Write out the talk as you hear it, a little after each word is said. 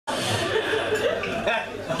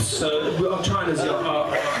our China's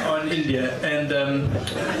are in India, and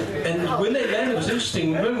when they landed, it was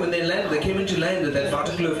interesting. Remember when they landed, they came into land at that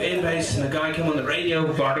Waterkloof air base, and the guy came on the radio,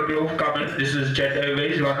 Waterkloof, come in, this is Jet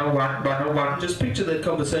Airways 101, 101. Just picture that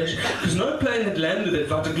conversation, because no plane had landed at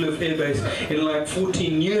Waterkloof air base in like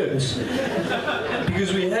 14 years,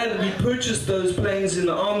 because we purchased those planes in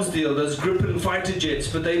the arms deal, those Gripen fighter jets,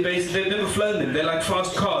 but they've never flown them. They're like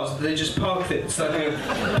fast cars. They just park there. It's like a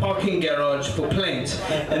parking garage for planes.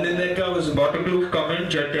 And then that guy was Waterkloof, come in,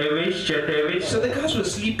 Jet Airways, Jet Airways. So the guys were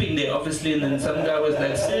sleeping there, obviously, and then some guy was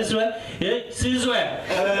like, Sizwe? Yeah, Sizwe.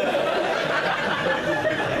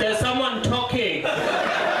 There's someone talking. I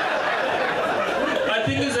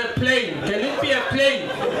think it's a plane. Can it be a plane?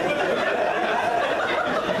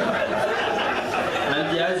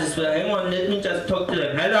 And the others were, hang on, let me just talk to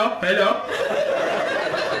them. Hello, hello.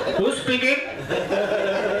 Who's speaking? I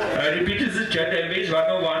repeat, this is Jet Airways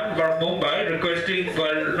 101 from Mumbai, requesting,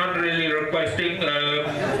 well, not really requesting, we're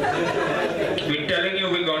telling you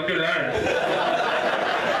we're going to land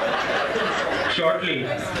shortly.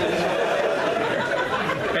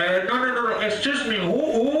 No, excuse me,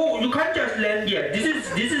 who, you can't just land yet. This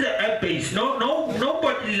is an air base.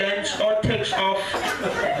 Nobody lands or takes off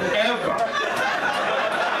ever.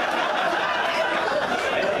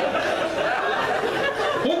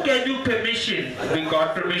 Gave you permission? We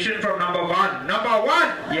got permission from number one. Number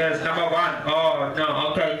one? Yes, number one. Oh, no,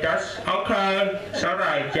 okay, that's okay. It's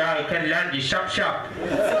alright, yeah, I can land it. Sharp. Sharp,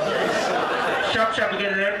 you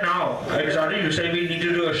can land now. I'm sorry, you say we need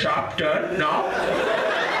to do a sharp turn now?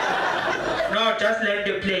 No, just land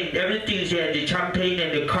the plane. Everything's here, the champagne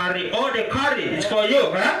and the curry. Oh, the curry, it's for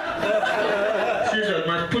you, huh? Sister,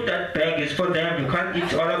 must put that bag, it's for them. You can't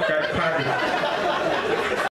eat all of that curry.